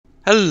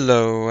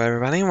Hello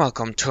everybody and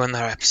welcome to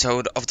another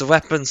episode of the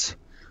weapons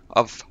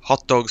of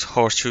hot dogs,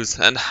 horseshoes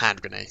and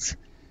hand grenades.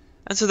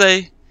 And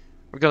today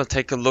we're gonna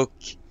take a look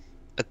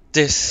at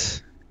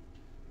this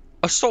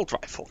assault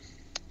rifle.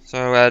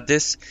 So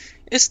this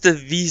is the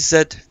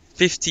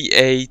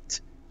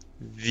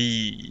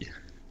VZ58-v.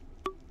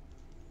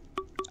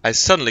 I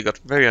suddenly got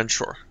very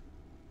unsure.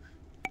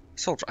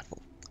 Assault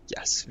rifle.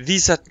 Yes,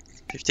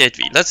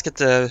 VZ58-v. Let's get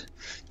the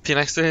P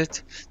next to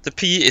it. The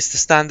P is the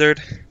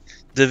standard.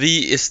 The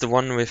V is the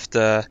one with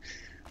the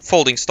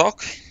folding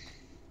stock.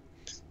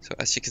 So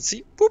as you can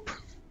see, boop,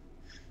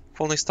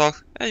 folding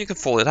stock, and you can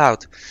fold it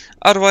out.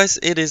 Otherwise,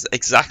 it is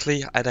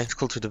exactly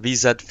identical to the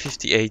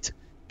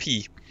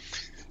VZ58P.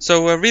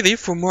 So really,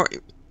 for more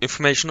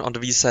information on the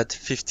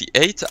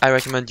VZ58, I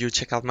recommend you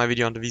check out my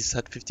video on the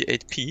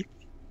VZ58P.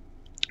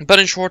 But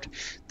in short,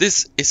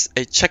 this is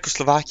a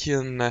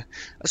Czechoslovakian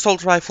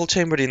assault rifle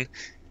chambered in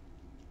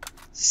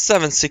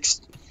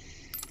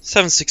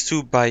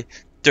 7.62 by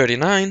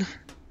 39.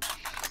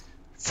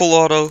 Full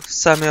auto,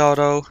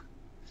 semi-auto,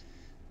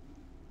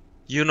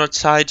 unit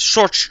side,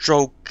 short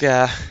stroke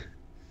gas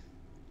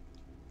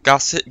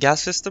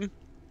system.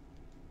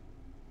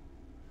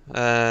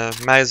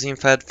 Magazine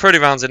fed, 30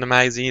 rounds in the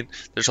magazine.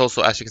 There's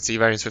also, as you can see,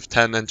 variants with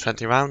 10 and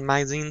 20 round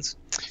magazines.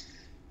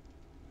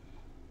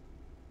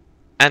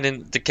 And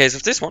in the case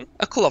of this one,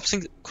 a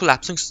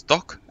collapsing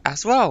stock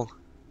as well.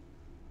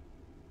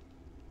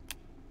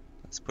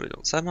 Let's put it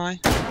on semi.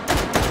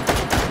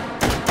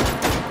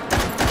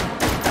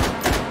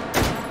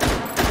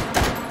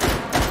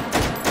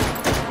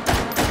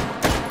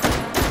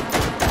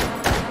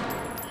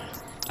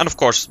 And of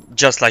course,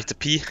 just like the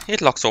P, it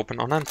locks open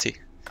on empty.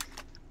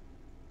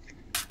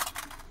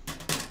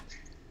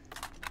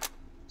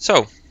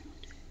 So,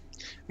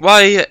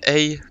 why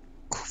a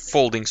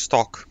folding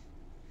stock?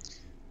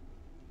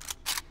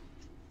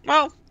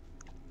 Well,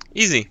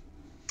 easy.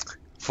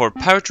 For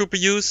paratrooper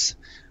use,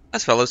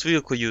 as well as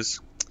vehicle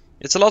use.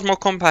 It's a lot more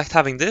compact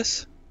having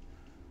this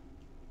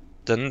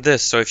than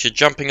this. So if you're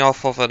jumping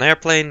off of an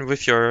airplane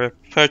with your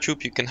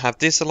paratroop, you can have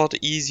this a lot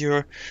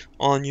easier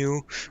on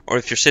you. Or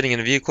if you're sitting in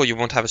a vehicle, you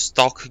won't have a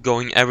stock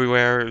going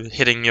everywhere,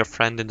 hitting your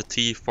friend in the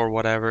teeth or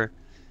whatever.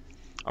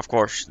 Of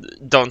course,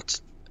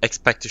 don't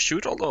expect to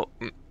shoot, although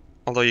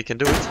you can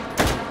do it.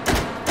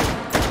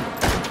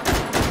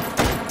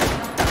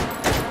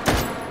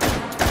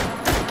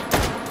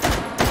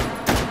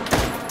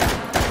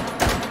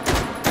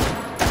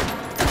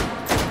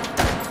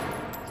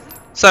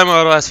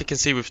 Semi-auto, as you can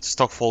see with the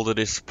stock folded,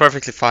 is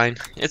perfectly fine.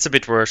 It's a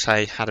bit worse,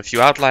 I had a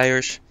few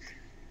outliers.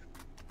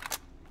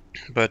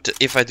 But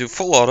if I do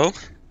full auto,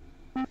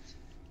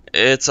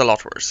 it's a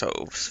lot worse.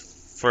 So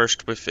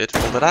first with it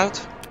folded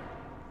out.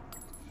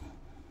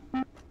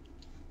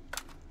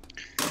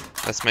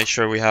 Let's make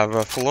sure we have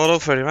a full auto,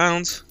 30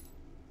 rounds.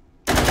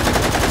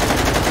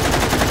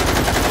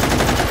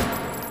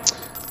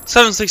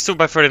 7.62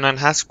 by 39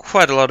 has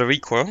quite a lot of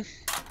recoil.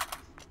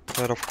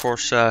 But of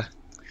course,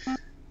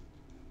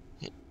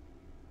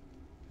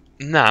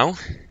 now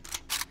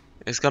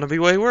it's gonna be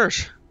way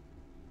worse.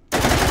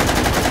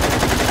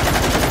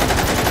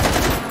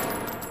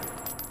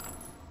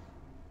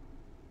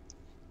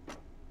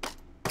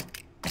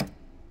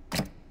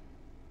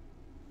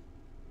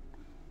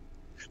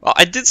 Well,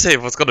 I did say it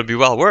was gonna be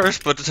well worse,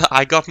 but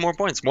I got more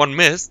points. One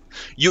missed.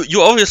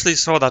 You obviously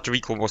saw that the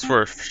recoil was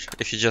worse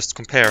if you just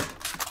compare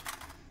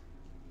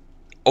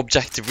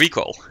objective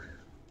recoil.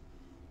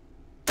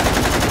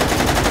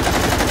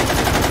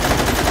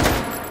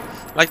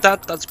 Like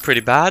that, that's pretty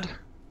bad.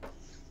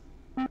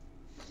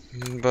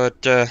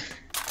 But it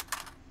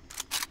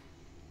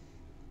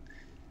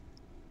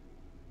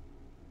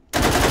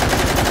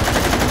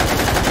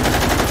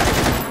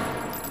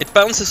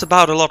bounces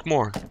about a lot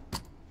more.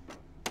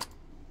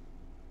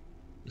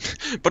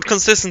 But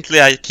consistently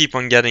I keep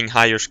on getting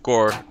higher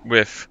score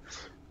with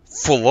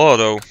full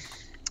auto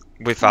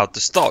without the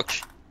stock.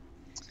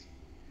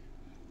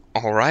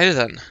 Alright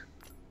then.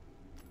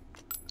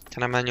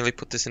 Can I manually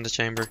put this in the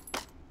chamber?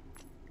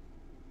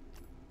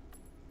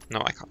 No,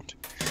 I can't.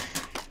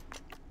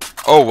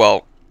 Oh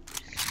well.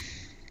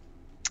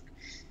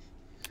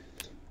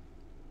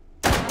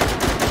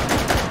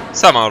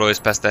 Semi-auto is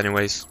best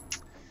anyways.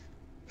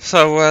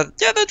 So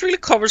yeah, that really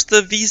covers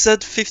the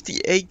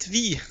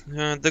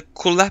VZ58V, the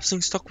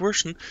collapsing stock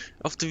version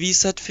of the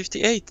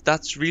VZ58.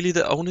 That's really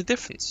the only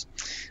difference.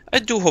 I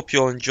do hope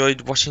you all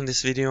enjoyed watching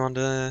this video on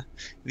the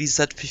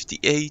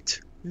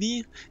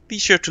VZ58V. Be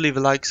sure to leave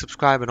a like,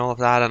 subscribe and all of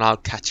that, and I'll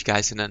catch you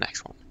guys in the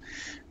next one.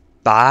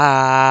 Bye.